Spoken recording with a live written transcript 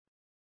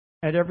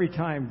At every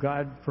time,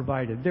 God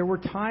provided. There were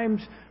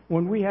times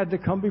when we had to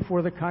come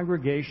before the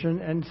congregation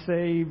and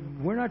say,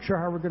 we're not sure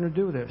how we're going to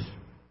do this.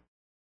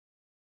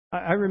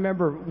 I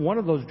remember one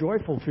of those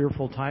joyful,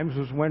 fearful times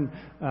was when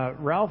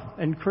Ralph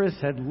and Chris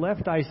had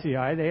left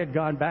ICI. They had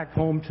gone back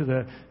home to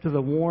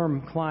the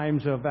warm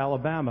climes of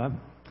Alabama,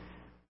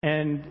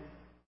 and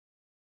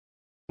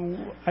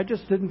I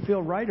just didn't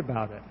feel right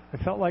about it. I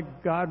felt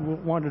like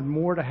God wanted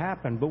more to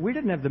happen, but we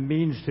didn't have the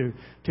means to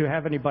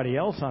have anybody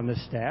else on the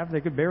staff. They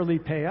could barely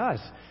pay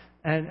us.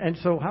 And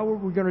so how were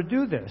we going to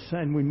do this?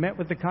 And we met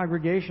with the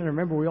congregation. I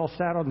remember we all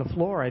sat on the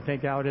floor, I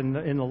think, out in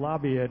the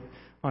lobby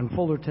on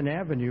Fullerton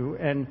Avenue.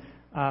 And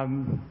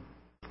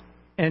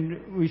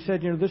we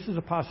said, this is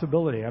a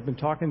possibility. I've been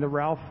talking to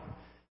Ralph.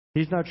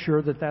 He's not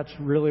sure that that's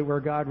really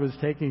where God was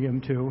taking him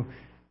to.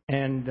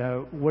 And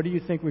what do you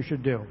think we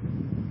should do?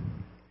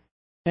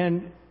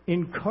 And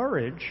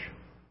encourage,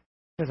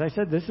 as I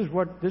said, this is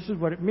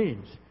what it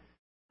means.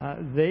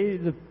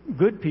 The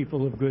good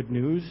people of Good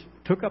News,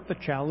 took up the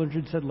challenge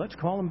and said, let's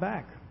call them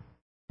back.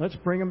 Let's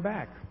bring them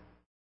back.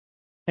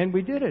 And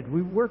we did it.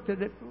 We worked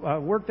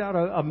out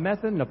a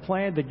method and a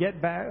plan to get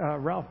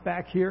Ralph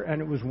back here, and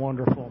it was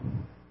wonderful.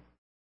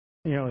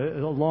 The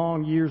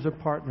long years of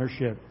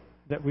partnership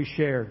that we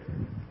shared.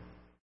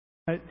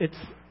 It's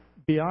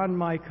beyond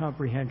my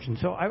comprehension.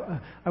 So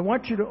I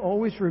want you to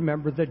always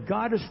remember that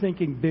God is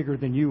thinking bigger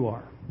than you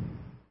are.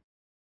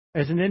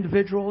 As an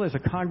individual, as a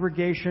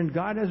congregation,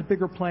 God has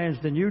bigger plans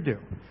than you do.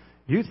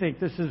 You think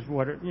this is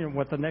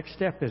what the next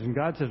step is, and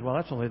God says, well,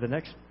 that's only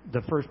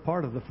the first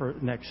part of the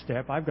next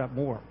step. I've got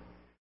more.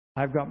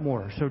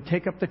 So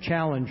take up the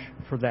challenge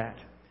for that.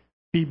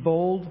 Be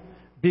bold,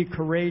 be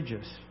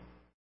courageous.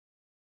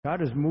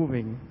 God is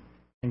moving,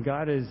 and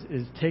God is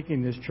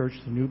taking this church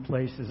to new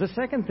places. The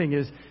second thing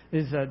is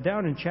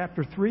down in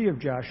chapter 3 of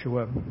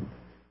Joshua.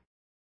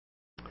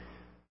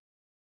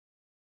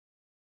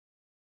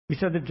 We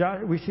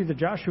see that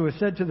Joshua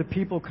said to the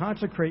people,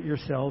 consecrate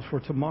yourselves, for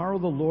tomorrow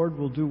the Lord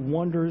will do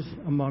wonders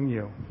among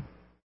you.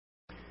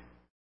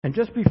 And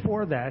just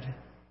before that,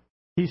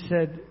 he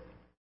said,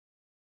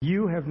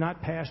 you have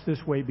not passed this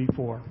way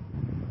before.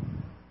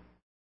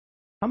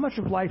 How much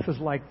of life is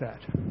like that?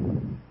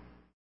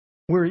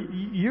 Where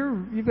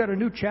you've got a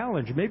new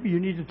challenge. Maybe you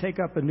need to take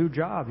up a new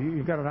job.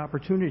 You've got an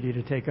opportunity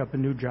to take up a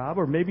new job,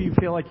 or maybe you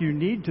feel like you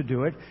need to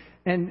do it,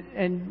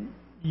 and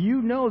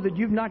you know that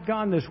you've not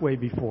gone this way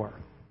before.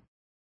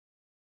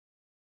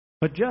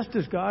 But just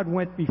as God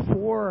went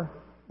before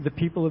the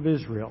people of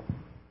Israel,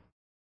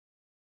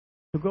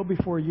 He'll go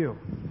before you.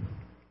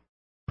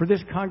 For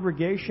this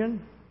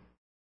congregation,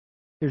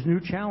 there's new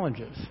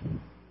challenges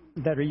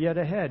that are yet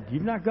ahead.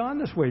 You've not gone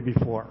this way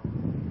before.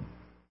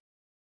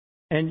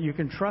 And you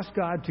can trust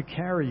God to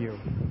carry you.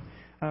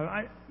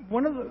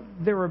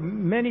 There were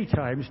many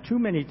times, too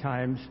many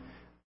times,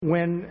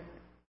 when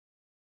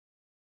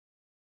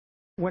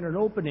an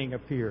opening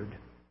appeared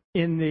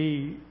in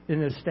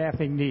the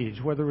staffing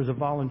needs, whether it was a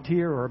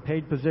volunteer or a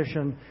paid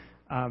position.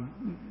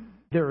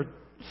 There were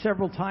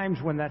several times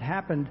when that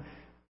happened,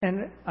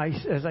 and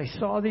as I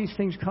saw these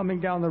things coming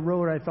down the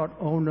road, I thought,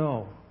 oh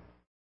no,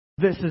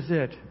 this is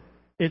it.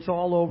 It's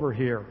all over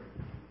here.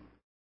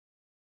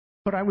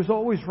 But I was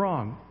always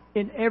wrong.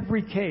 In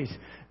every case,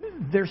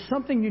 there's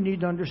something you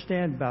need to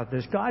understand about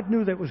this. God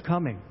knew that was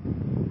coming.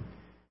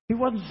 He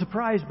wasn't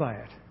surprised by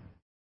it.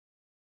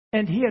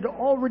 And He had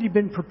already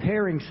been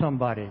preparing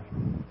somebody.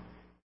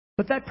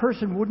 But that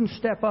person wouldn't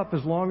step up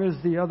as long as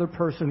the other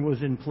person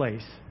was in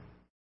place.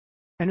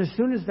 And as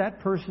soon as that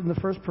person, the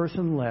first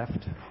person,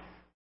 left,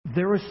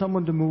 there was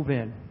someone to move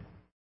in.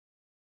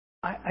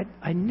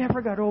 I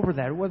never got over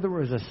that, whether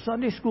it was a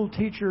Sunday school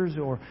teachers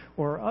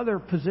or other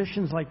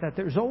positions like that.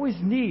 There's always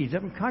needs.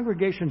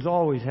 Congregations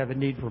always have a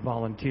need for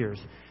volunteers.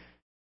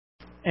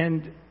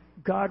 And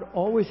God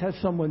always has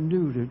someone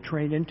new to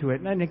train into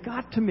it. And it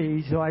got to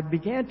me, so I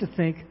began to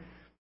think,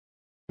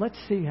 let's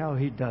see how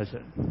He does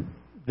it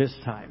this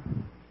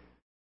time.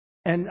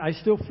 And I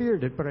still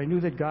feared it, but I knew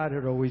that God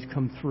had always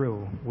come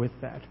through with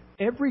that.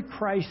 Every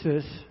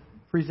crisis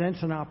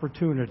presents an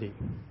opportunity.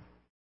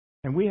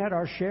 And we had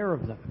our share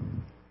of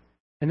them.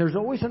 And there's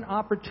always an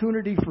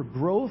opportunity for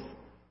growth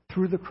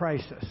through the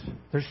crisis.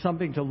 There's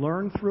something to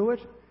learn through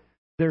it.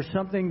 There's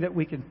something that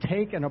we can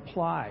take and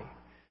apply.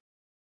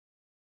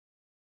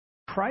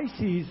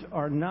 Crises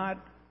are not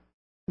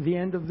the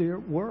end of the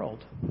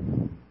world.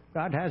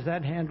 God has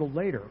that handled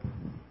later.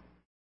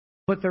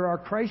 But there are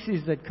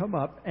crises that come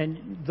up,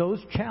 and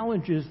those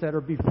challenges that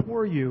are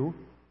before you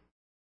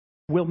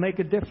will make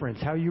a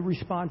difference, how you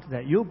respond to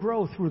that. You'll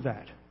grow through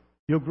that.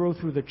 You'll grow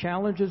through the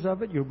challenges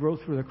of it. You'll grow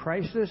through the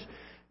crisis.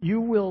 You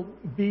will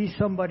be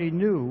somebody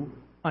new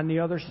on the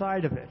other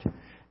side of it.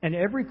 And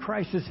every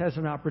crisis has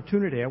an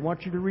opportunity. I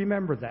want you to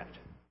remember that.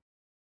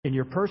 In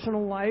your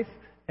personal life,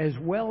 as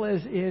well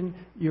as in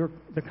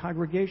the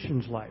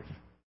congregation's life.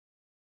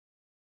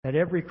 That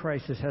every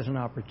crisis has an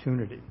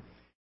opportunity.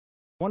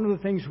 One of the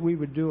things we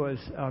would do as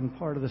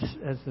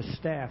the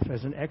staff,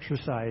 as an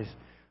exercise,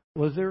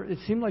 was it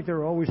seemed like there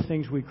were always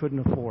things we couldn't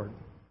afford.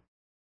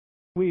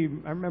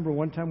 I remember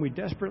one time we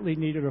desperately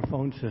needed a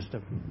phone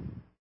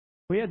system.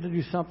 We had to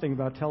do something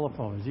about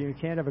telephones. You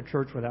can't have a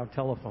church without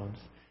telephones.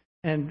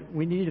 And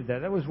we needed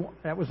that.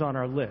 That was on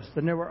our list.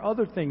 And there were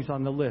other things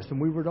on the list.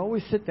 And we would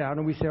always sit down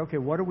and we'd say, okay,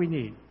 what do we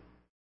need?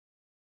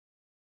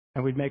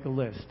 And we'd make a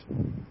list.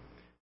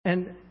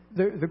 And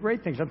the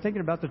great things, I'm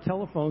thinking about the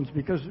telephones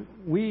because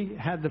we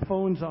had the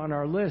phones on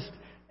our list.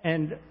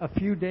 And a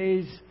few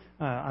days,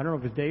 I don't know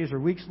if it was days or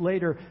weeks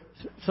later,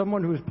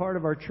 someone who was part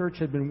of our church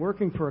had been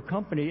working for a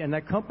company, and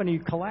that company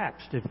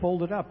collapsed. It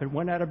folded up. It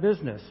went out of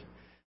business.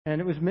 And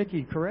it was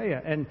Mickey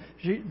Correa. And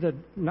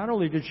not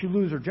only did she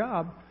lose her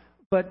job,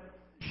 but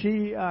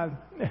her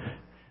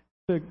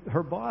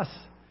boss,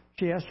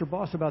 she asked her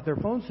boss about their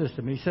phone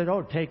system. He said,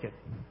 oh, take it.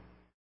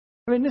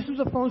 I mean, this was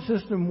a phone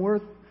system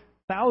worth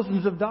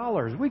thousands of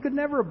dollars. We could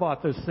never have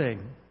bought this thing.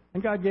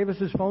 And God gave us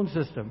this phone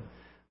system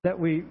that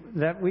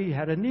we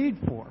had a need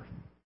for.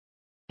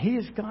 He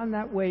has gone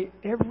that way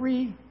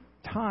every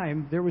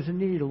time there was a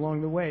need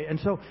along the way. And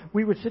so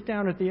we would sit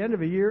down at the end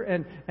of a year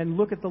and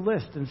look at the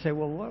list and say,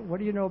 well, what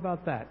do you know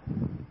about that?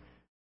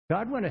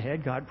 God went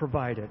ahead, God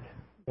provided,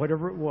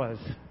 whatever it was.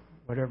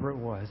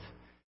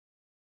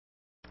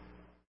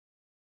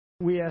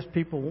 We ask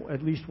people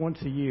at least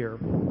once a year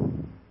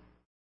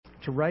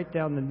to write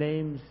down the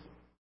names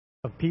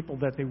of people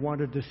that they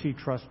wanted to see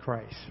trust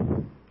Christ.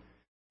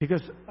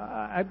 Because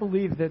I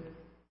believe that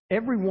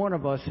every one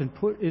of us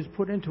is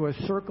put into a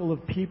circle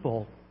of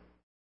people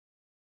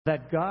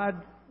that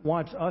God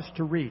wants us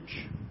to reach.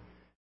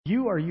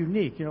 You are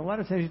unique. A lot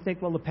of times you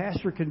think, well, the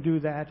pastor can do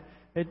that.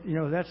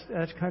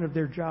 That's kind of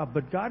their job.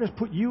 But God has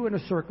put you in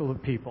a circle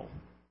of people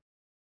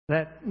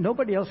that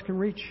nobody else can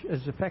reach as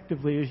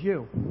effectively as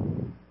you.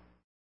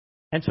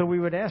 And so we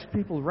would ask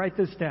people to write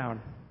this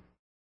down.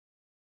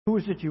 Who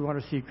is it you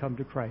want to see come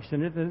to Christ?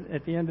 And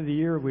at the end of the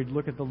year, we'd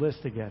look at the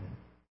list again.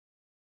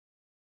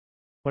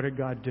 What did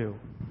God do?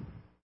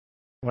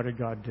 What did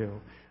God do?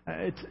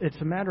 It's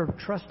a matter of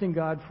trusting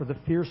God for the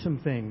fearsome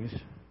things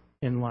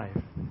in life.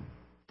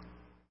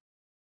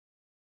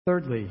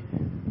 Thirdly,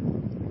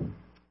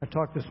 I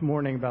talked this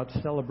morning about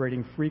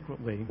celebrating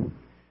frequently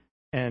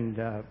and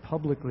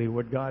publicly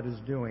what God is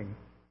doing.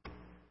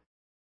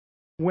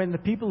 When the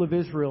people of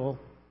Israel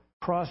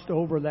crossed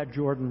over that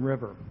Jordan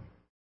River,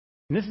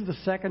 and this is the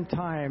second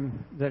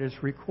time that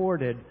it's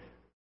recorded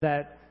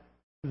that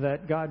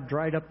God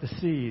dried up the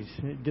seas.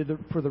 He did it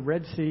for the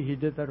Red Sea. He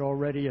did that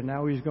already, and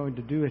now he's going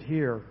to do it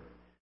here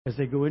as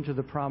they go into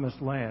the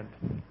Promised Land.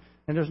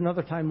 And there's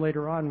another time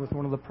later on with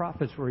one of the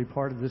prophets where he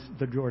parted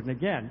the Jordan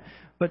again.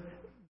 But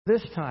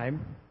this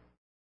time,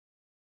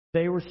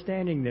 they were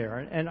standing there.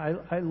 And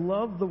I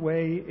love the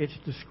way it's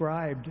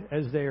described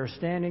as they are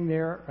standing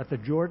there at the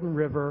Jordan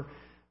River.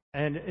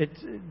 And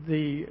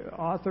the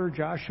author,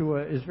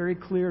 Joshua, is very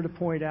clear to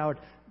point out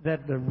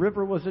that the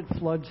river was at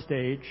flood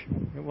stage.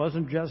 It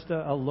wasn't just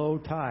a low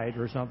tide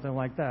or something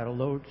like that, a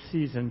low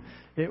season.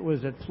 It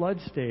was at flood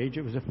stage.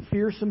 It was a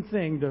fearsome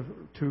thing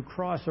to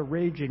cross a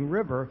raging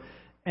river.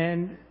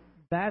 And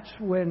that's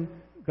when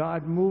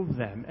God moved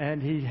them.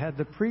 And he had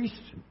the priests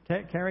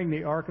carrying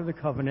the Ark of the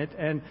Covenant.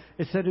 And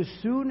it said as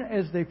soon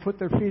as they put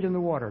their feet in the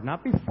water,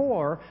 not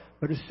before,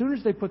 but as soon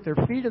as they put their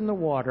feet in the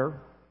waters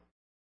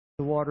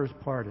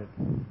parted.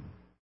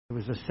 It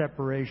was a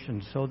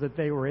separation so that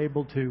they were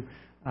able to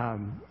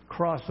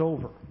cross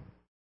over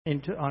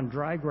on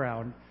dry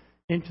ground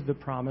into the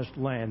promised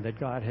land that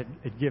God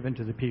had given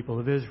to the people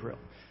of Israel.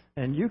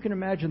 And you can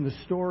imagine the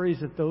stories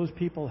that those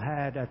people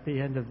had at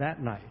the end of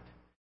that night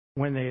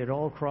when they had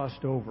all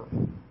crossed over.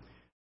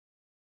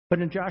 But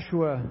in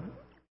Joshua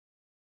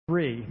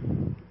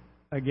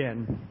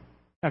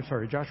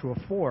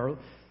 4,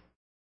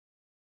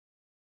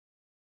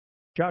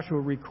 Joshua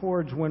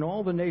records when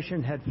all the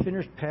nation had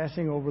finished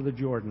passing over the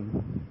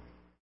Jordan,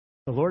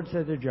 the Lord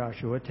said to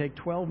Joshua, take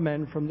 12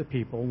 men from the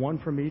people, one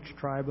from each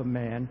tribe of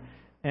man,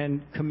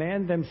 and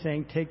command them,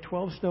 saying, take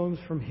 12 stones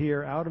from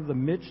here out of the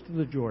midst of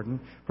the Jordan,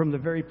 from the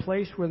very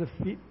place where the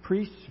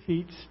priest's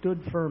feet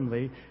stood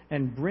firmly,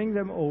 and bring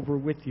them over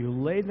with you.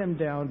 Lay them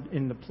down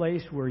in the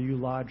place where you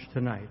lodge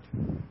tonight.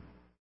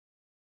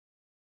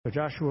 So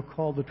Joshua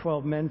called the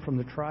 12 men from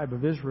the tribe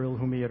of Israel,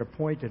 whom he had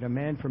appointed, a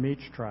man from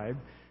each tribe.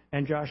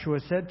 And Joshua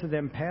said to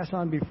them, pass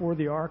on before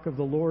the ark of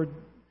the Lord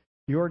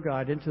your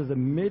God into the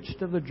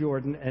midst of the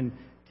Jordan, and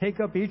take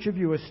up each of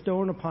you a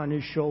stone upon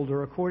his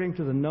shoulder, according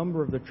to the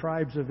number of the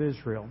tribes of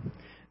Israel,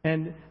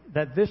 and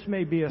that this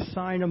may be a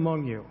sign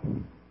among you.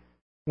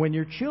 When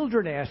your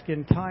children ask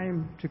in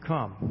time to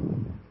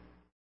come,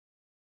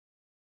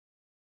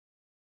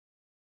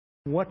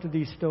 what do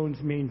these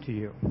stones mean to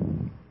you?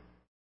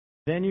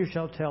 Then you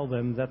shall tell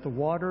them that the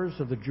waters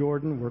of the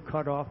Jordan were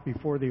cut off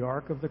before the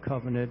ark of the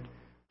covenant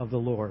of the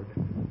Lord.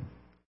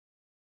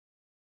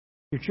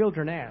 Your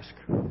children ask.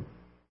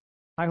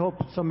 I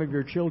hope some of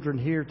your children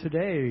here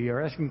today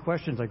are asking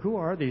questions like, who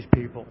are these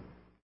people?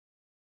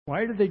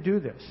 Why did they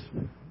do this?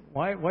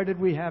 Why did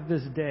we have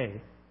this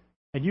day?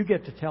 And you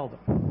get to tell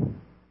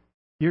them.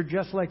 You're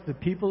just like the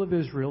people of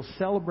Israel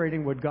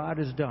celebrating what God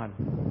has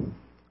done.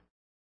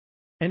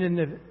 And in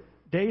the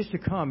days to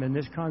come in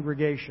this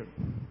congregation,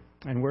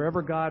 and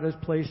wherever God has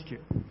placed you,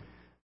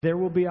 there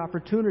will be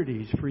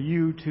opportunities for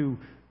you to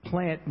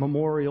plant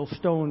memorial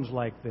stones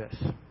like this.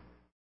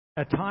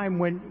 A time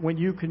when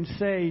you can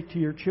say to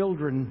your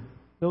children,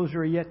 those who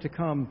are yet to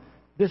come,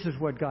 this is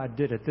what God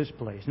did at this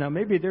place. Now,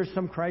 maybe there's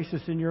some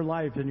crisis in your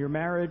life, in your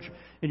marriage,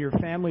 in your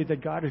family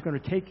that God is going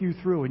to take you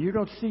through, and you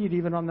don't see it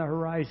even on the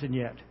horizon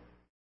yet.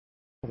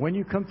 But when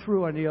you come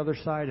through on the other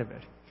side of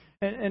it,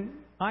 and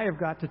I have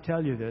got to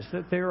tell you this,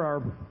 that there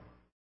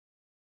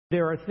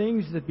are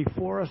things that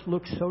before us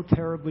look so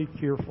terribly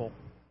fearful.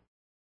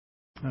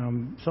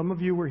 Some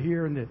of you were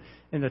here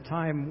in the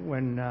time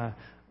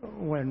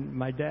when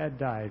my dad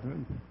died.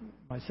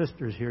 My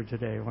sister's here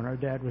today. When our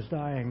dad was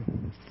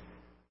dying,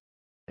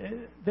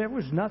 there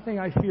was nothing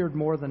I feared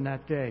more than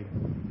that day.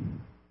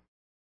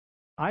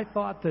 I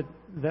thought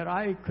that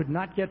I could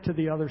not get to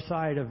the other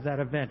side of that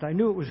event. I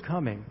knew it was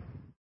coming.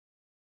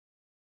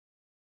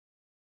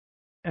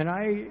 And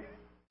I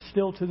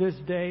still to this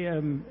day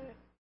am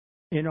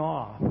in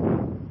awe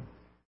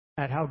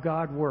at how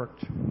God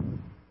worked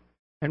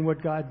and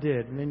what God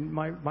did. I mean,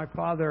 my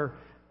father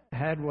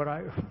had what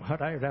I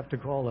would have to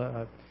call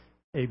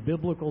a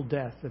biblical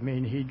death. I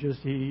mean,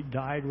 he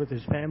died with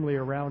his family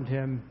around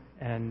him,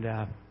 and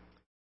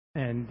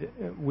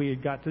we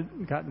had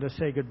gotten to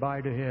say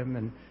goodbye to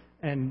him,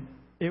 and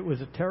it was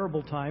a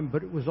terrible time,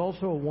 but it was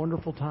also a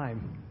wonderful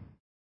time.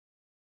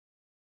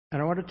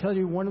 And I want to tell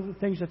you one of the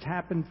things that's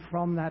happened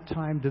from that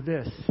time to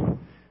this.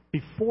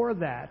 Before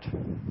that,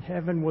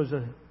 heaven was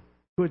a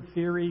good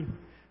theory.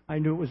 I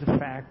knew it was a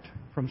fact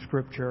from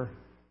Scripture.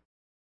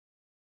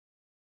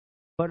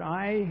 But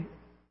I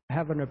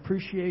have an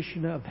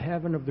appreciation of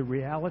heaven, of the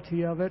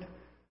reality of it.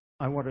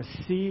 I want to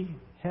see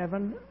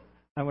heaven.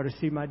 I want to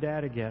see my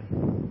dad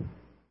again.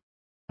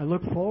 I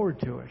look forward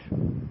to it.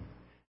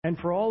 And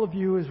for all of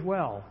you as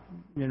well,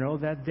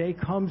 that day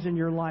comes in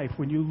your life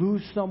when you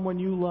lose someone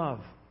you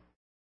love.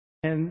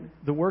 And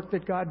the work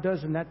that God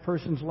does in that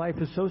person's life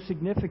is so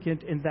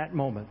significant in that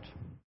moment.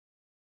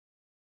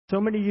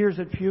 So many years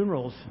at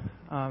funerals,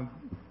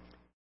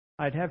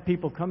 I'd have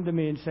people come to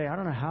me and say, I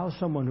don't know how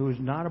someone who is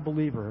not a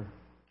believer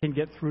can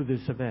get through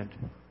this event.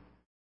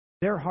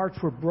 Their hearts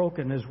were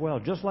broken as well,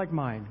 just like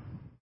mine.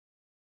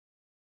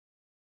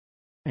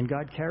 And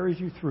God carries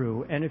you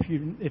through. And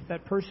if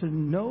that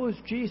person knows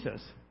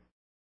Jesus,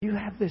 you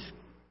have this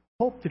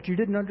hope that you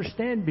didn't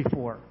understand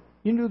before.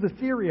 You knew the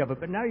theory of it,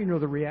 but now you know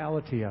the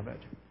reality of it.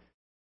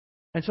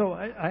 And so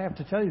I have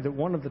to tell you that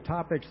one of the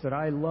topics that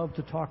I love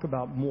to talk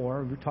about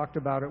more, we talked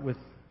about it we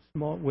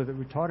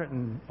taught it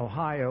in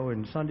Ohio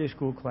in Sunday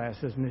school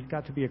classes, and it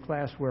got to be a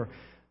class where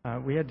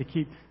we had to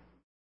keep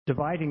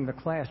dividing the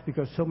class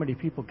because so many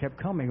people kept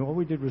coming. All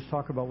we did was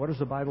talk about what does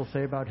the Bible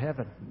say about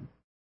heaven.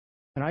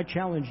 And I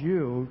challenge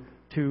you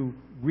to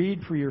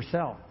read for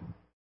yourself.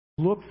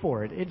 Look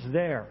for it. It's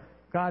there.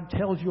 God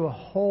tells you a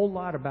whole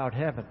lot about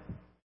heaven,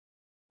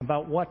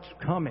 about what's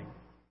coming.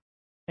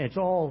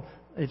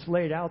 It's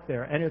laid out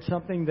there, and it's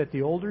something that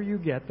the older you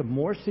get, the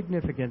more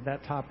significant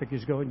that topic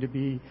is going to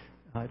be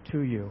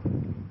to you.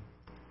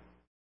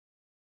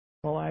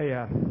 Well,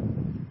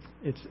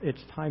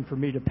 it's time for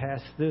me to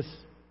pass this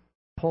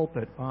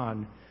pulpit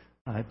on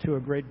to a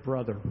great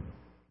brother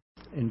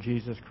in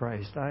Jesus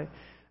Christ.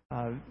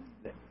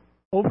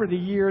 Over the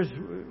years,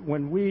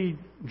 when we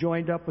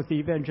joined up with the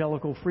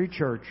Evangelical Free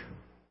Church,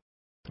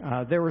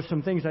 there were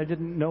some things I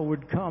didn't know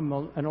would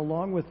come, and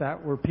along with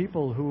that were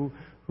people who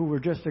were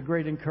just a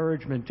great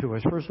encouragement to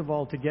us. First of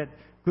all, to get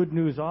good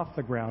news off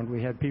the ground,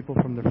 we had people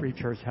from the Free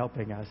Church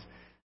helping us.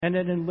 And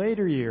then in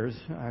later years,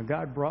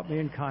 God brought me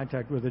in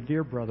contact with a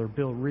dear brother,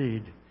 Bill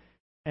Reed,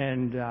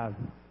 and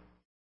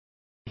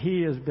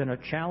he has been a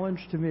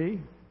challenge to me.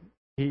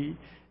 Every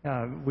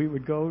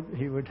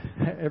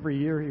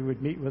year he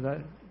would meet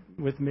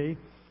with me,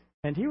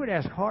 and he would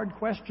ask hard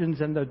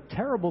questions, and the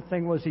terrible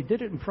thing was he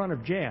did it in front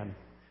of Jan.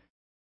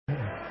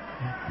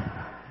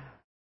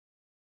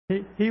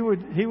 He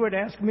would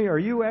ask me, "Are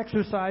you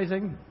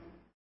exercising?"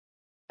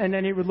 And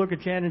then he would look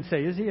at Jan and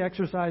say, "Is he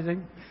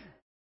exercising?"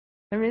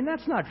 I mean,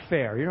 that's not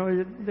fair.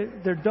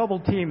 They're double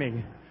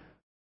teaming.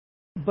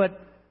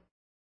 But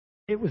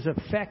it was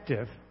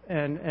effective,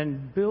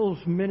 and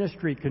Bill's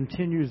ministry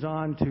continues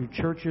on to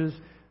churches,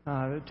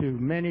 to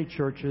many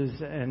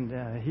churches,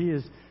 and he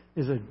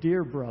is a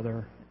dear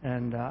brother,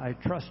 and I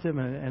trust him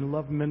and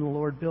love him in the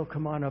Lord. Bill,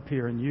 come on up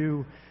here, and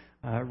you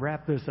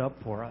wrap this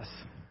up for us.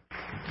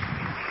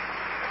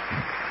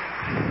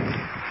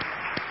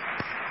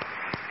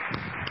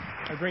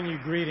 I bring you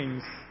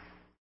greetings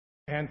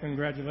and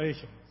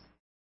congratulations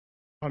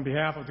on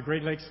behalf of the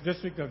Great Lakes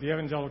District of the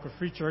Evangelical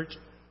Free Church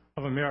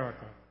of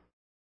America.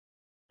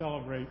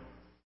 Celebrate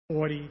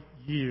 40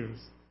 years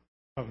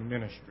of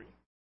ministry.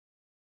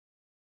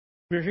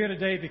 We're here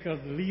today because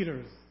the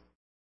leaders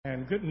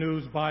and Good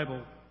News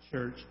Bible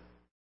Church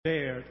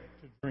dared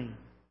to dream.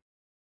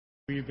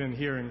 We've been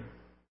hearing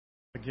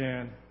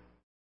again.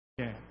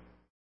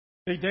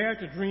 They dared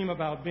to dream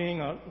about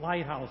being a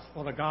lighthouse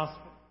for the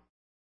gospel.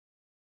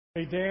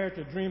 They dared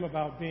to dream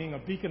about being a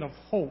beacon of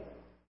hope,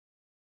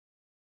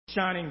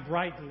 shining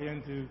brightly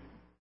into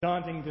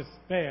daunting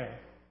despair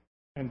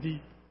and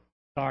deep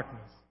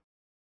darkness.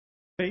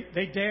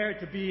 They dared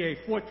to be a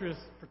fortress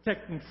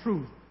protecting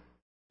truth,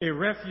 a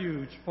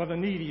refuge for the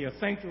needy, a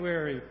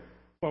sanctuary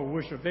for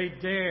worship. They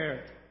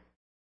dared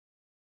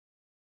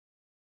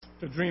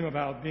to dream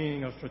about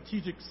being a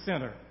strategic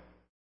center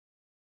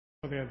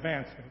for the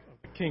advancement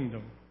of the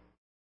kingdom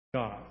of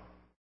God.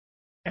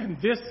 And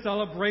this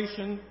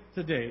celebration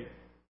today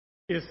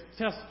is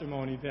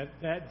testimony that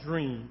that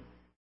dream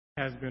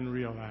has been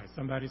realized.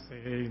 Somebody say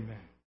amen.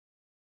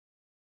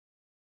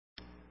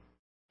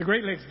 The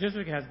Great Lakes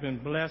District has been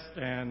blessed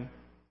and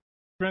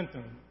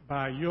strengthened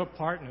by your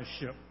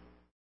partnership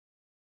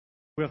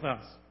with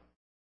us.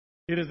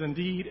 It is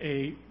indeed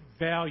a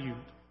valued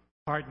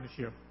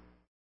partnership.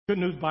 Good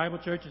News Bible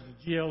Church is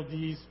the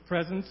GLD's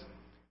presence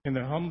in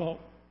the Humboldt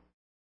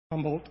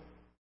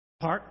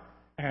Park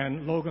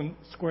and Logan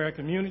Square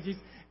communities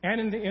and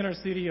in the inner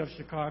city of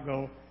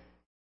Chicago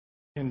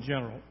in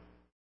general.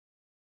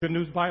 Good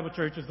News Bible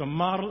Church is the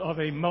model of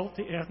a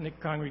multi-ethnic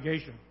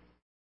congregation,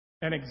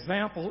 an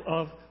example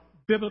of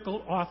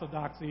biblical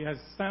orthodoxy as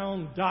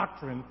sound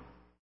doctrine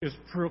is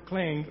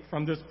proclaimed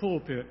from this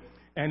pulpit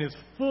and is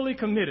fully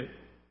committed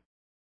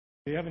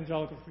to the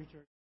Evangelical Free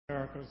Church of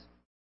America's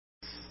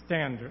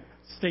standard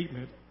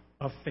statement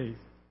of faith.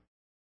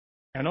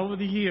 And over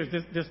the years,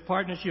 this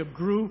partnership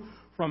grew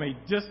from a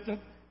distant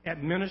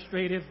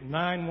administrative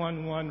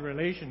 911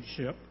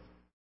 relationship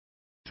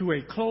to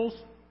a close,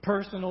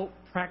 personal,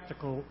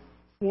 practical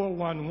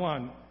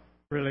 411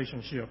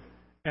 relationship,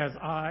 as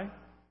I,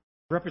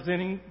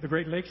 representing the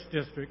Great Lakes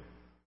District,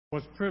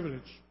 was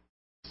privileged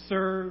to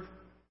serve,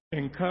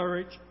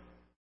 encourage,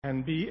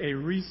 and be a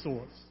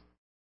resource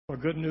for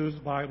Good News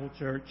Bible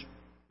Church,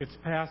 its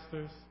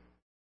pastors,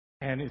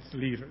 and its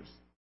leaders.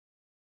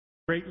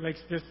 Great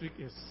Lakes District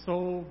is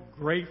so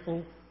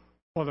grateful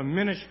for the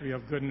ministry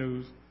of Good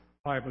News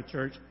Bible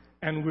Church,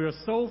 and we're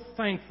so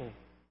thankful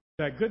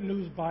that Good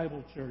News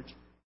Bible Church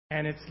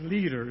and its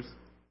leaders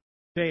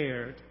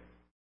dared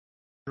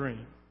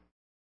dream.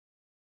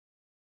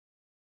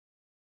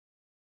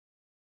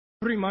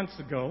 3 months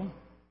ago,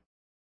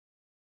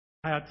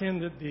 I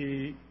attended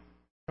the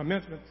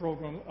commencement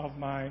program of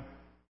my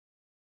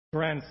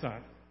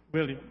grandson,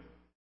 William.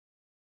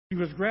 He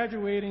was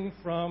graduating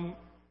from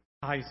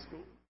high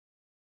school.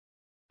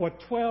 For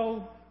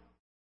 12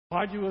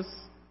 arduous,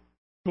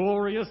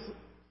 glorious,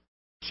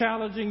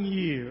 challenging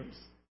years,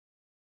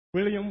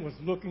 William was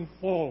looking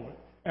forward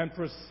and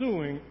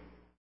pursuing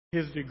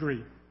his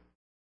degree.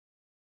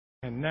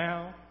 And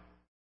now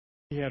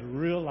he had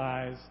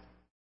realized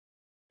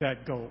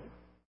that goal.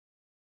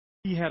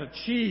 He had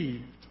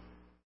achieved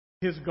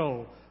his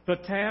goal. The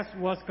task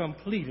was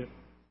completed.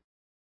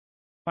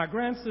 My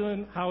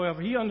grandson,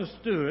 however, he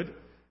understood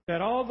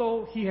that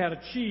although he had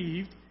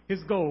achieved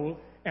his goal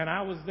and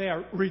I was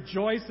there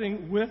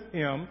rejoicing with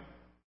him,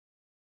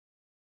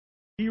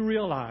 he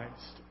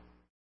realized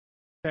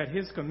that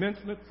his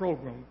commencement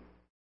program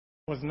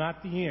was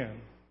not the end,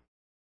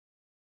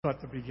 but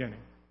the beginning.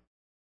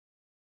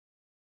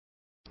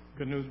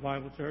 Good News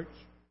Bible Church.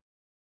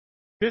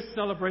 This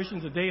celebration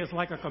today is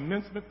like a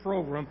commencement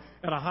program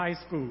at a high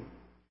school.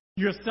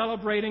 You're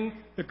celebrating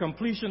the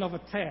completion of a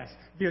task,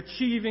 the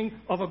achieving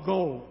of a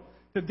goal.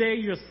 Today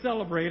you're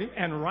celebrating,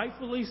 and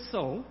rightfully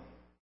so,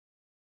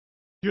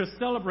 you're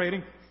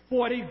celebrating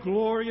 40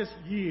 glorious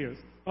years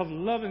of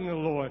loving the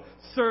Lord,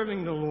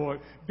 serving the Lord,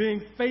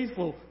 being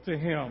faithful to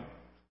Him,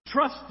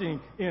 trusting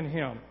in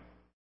Him.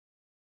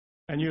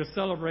 And you're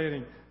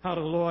celebrating how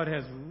the Lord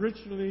has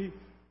richly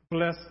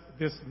blessed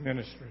this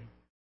ministry.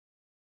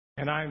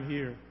 And I'm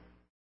here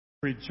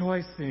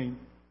rejoicing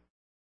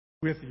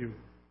with you.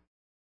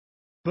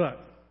 But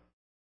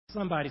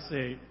somebody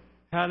say,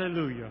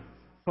 hallelujah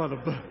for the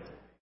but.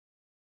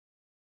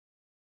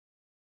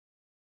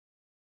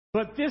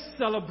 But this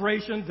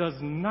celebration does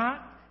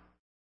not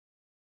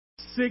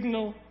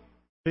signal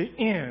the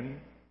end,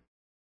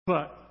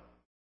 but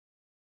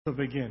the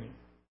beginning.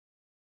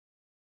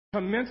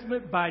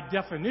 Commencement, by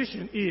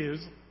definition, is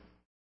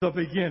the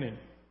beginning.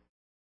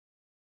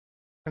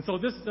 And so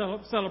this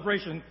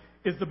celebration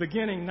is the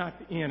beginning, not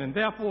the end. And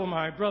therefore,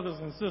 my brothers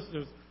and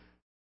sisters,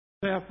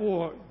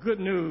 therefore, Good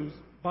News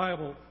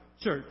Bible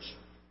Church,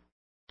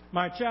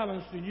 my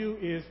challenge to you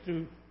is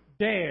to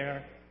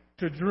dare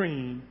to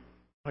dream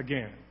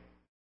again.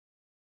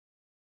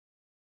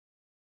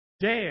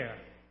 Dare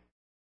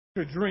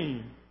to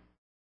dream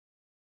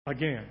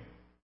again.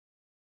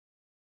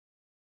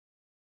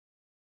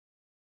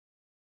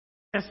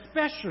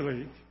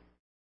 Especially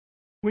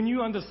when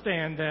you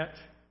understand that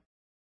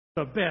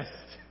the best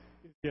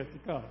is yet to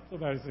come.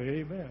 Somebody say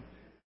amen.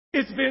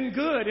 It's been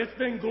good. It's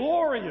been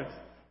glorious.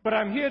 But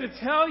I'm here to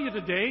tell you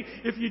today,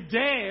 if you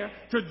dare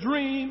to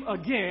dream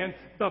again,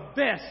 the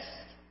best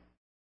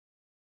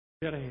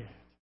yet ahead.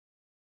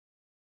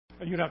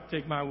 And you don't have to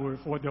take my word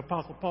for it. The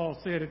Apostle Paul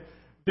said it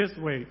this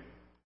way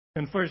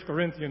in 1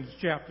 Corinthians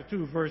chapter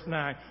 2, verse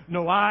 9.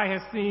 No eye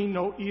has seen,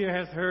 no ear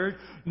has heard,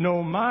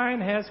 no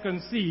mind has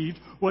conceived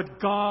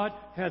what God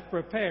has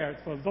prepared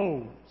for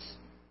those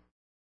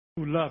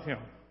who love him.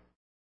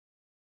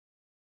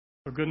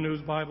 For Good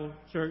News Bible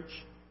Church,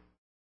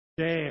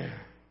 dare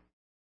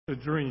to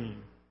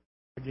dream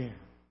again.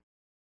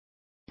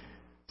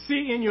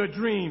 See in your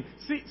dream,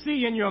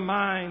 see in your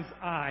mind's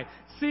eye,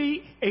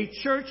 see a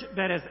church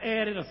that has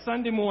added a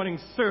Sunday morning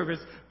service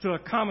to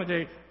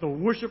accommodate the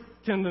worship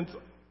attendance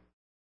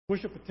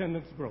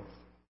growth.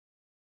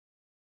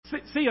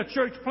 See a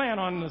church plant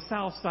on the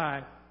south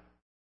side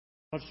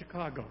of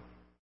Chicago.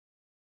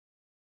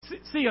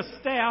 See a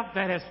staff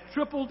that has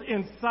tripled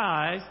in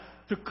size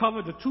to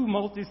cover the two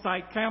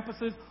multi-site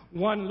campuses,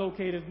 one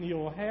located near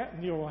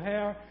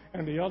O'Hare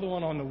and the other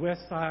one on the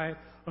west side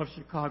of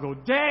Chicago.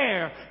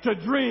 Dare to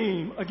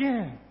dream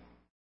again.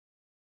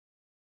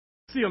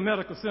 See a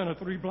medical center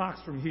 3 blocks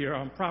from here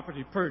on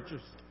property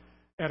purchased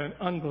at an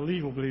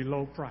unbelievably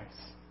low price.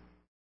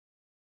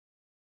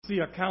 See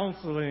a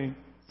counseling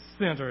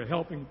center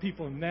helping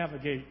people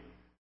navigate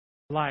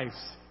life's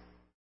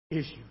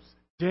issues.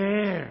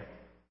 Dare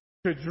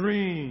to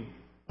dream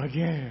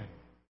again.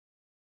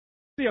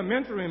 See a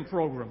mentoring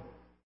program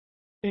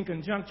in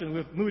conjunction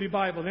with Moody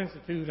Bible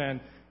Institute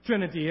and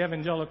Trinity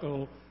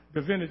Evangelical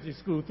Divinity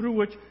School, through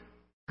which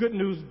Good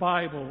News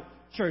Bible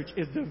Church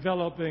is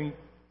developing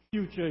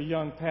future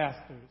young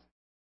pastors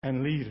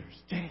and leaders.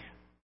 Dare,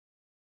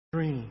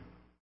 dream.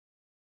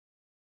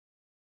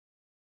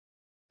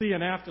 See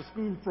an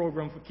after-school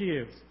program for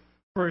kids,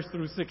 1st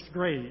through 6th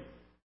grade,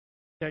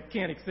 that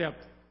can't accept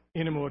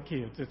any more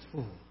kids. It's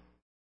full.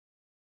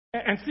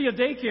 And see a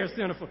daycare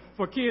center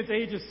for kids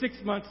ages 6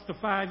 months to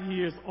 5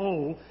 years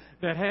old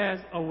that has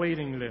a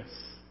waiting list.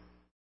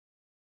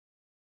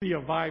 See a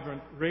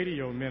vibrant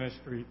radio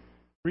ministry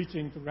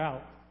reaching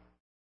throughout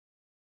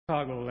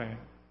Chicagoland.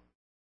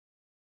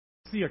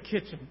 See a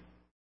kitchen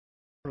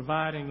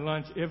providing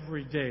lunch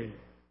every day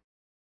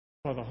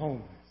for the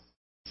homeless.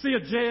 See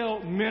a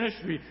jail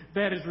ministry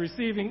that is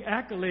receiving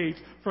accolades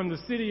from the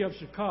city of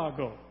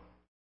Chicago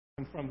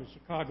and from the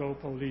Chicago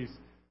police.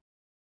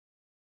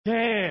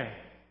 Dare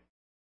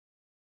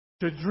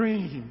to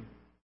dream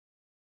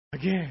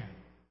again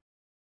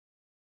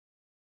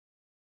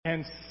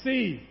and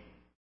see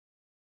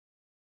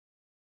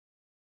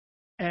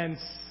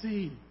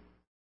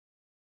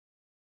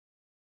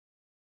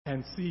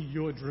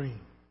your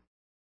dream.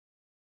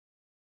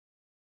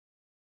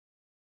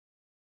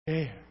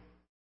 Dare.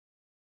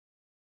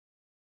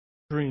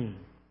 Dream.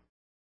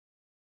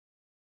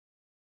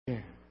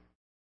 Again.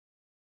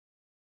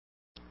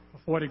 For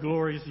 40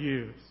 glorious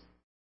years,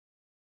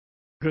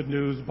 Good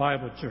News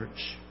Bible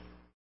Church,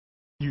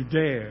 you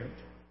dared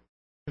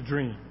to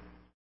dream.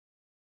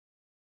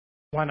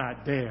 Why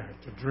not dare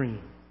to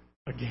dream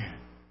again?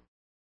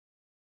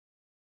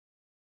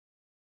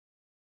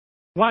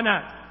 Why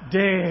not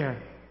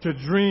dare to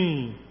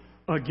dream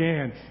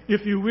again?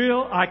 If you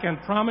will, I can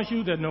promise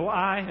you that no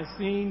eye has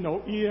seen,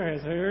 no ear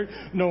has heard,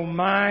 no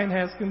mind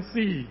has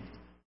conceived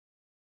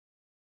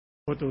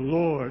what the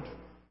Lord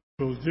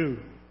will do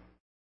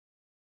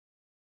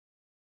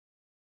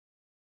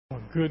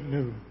for Good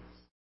News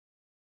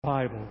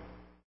Bible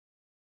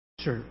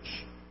Church.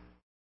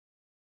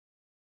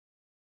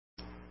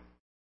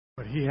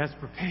 But He has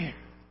prepared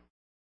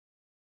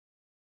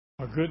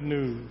a Good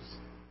News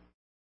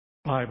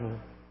Bible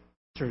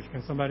Church.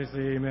 Can somebody say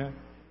amen?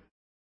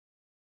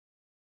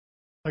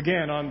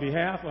 Again, on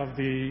behalf of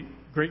the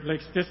Great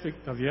Lakes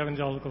District of the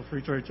Evangelical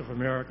Free Church of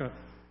America,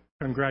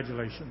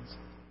 congratulations.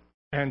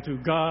 And to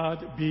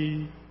God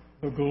be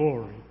the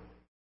glory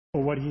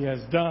for what He has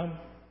done,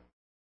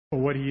 for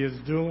what He is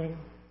doing,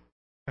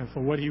 and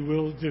for what He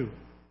will do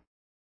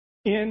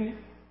in,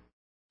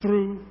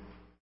 through,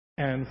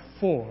 and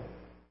for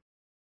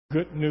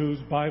Good News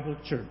Bible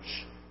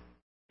Church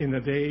in the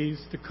days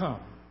to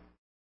come,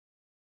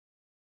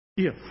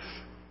 if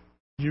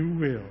you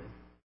will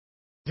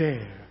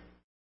dare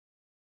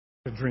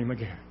to dream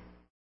again.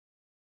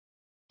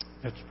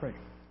 Let's pray.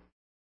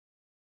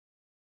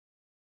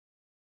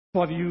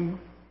 Father, you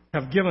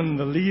have given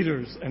the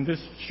leaders in this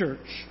church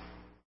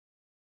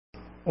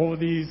over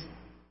these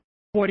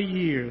 40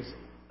 years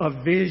a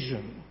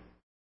vision.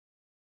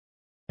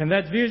 And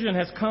that vision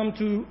has come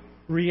to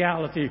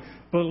reality.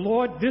 But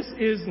Lord, this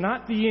is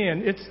not the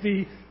end. It's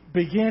the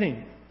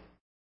beginning.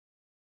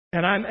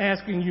 And I'm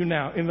asking you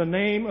now, in the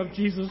name of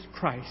Jesus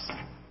Christ,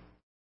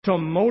 to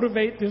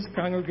motivate this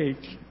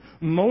congregation,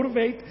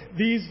 motivate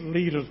these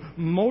leaders,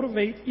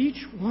 motivate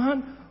each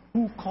one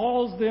who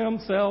calls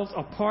themselves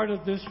a part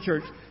of this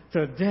church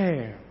to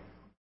dare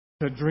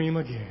to dream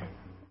again.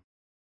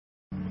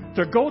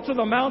 To go to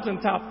the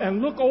mountaintop and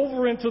look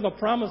over into the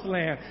promised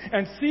land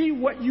and see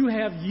what you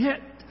have yet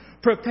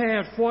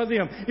prepared for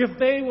them, if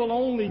they will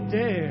only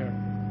dare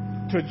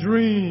to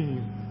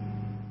dream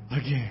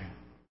again.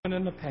 And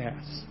in the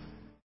past,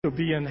 to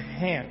be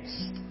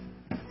enhanced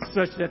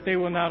such that they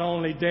will not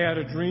only dare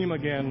to dream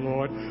again,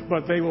 Lord,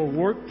 but they will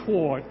work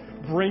toward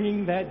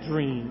bringing that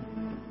dream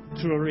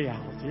to a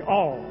reality.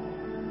 All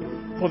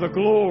for the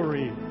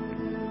glory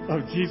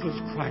of Jesus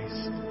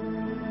Christ.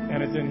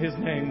 And it's in His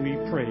name we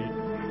pray.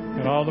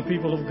 And all the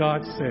people of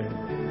God said,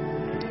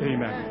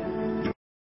 amen.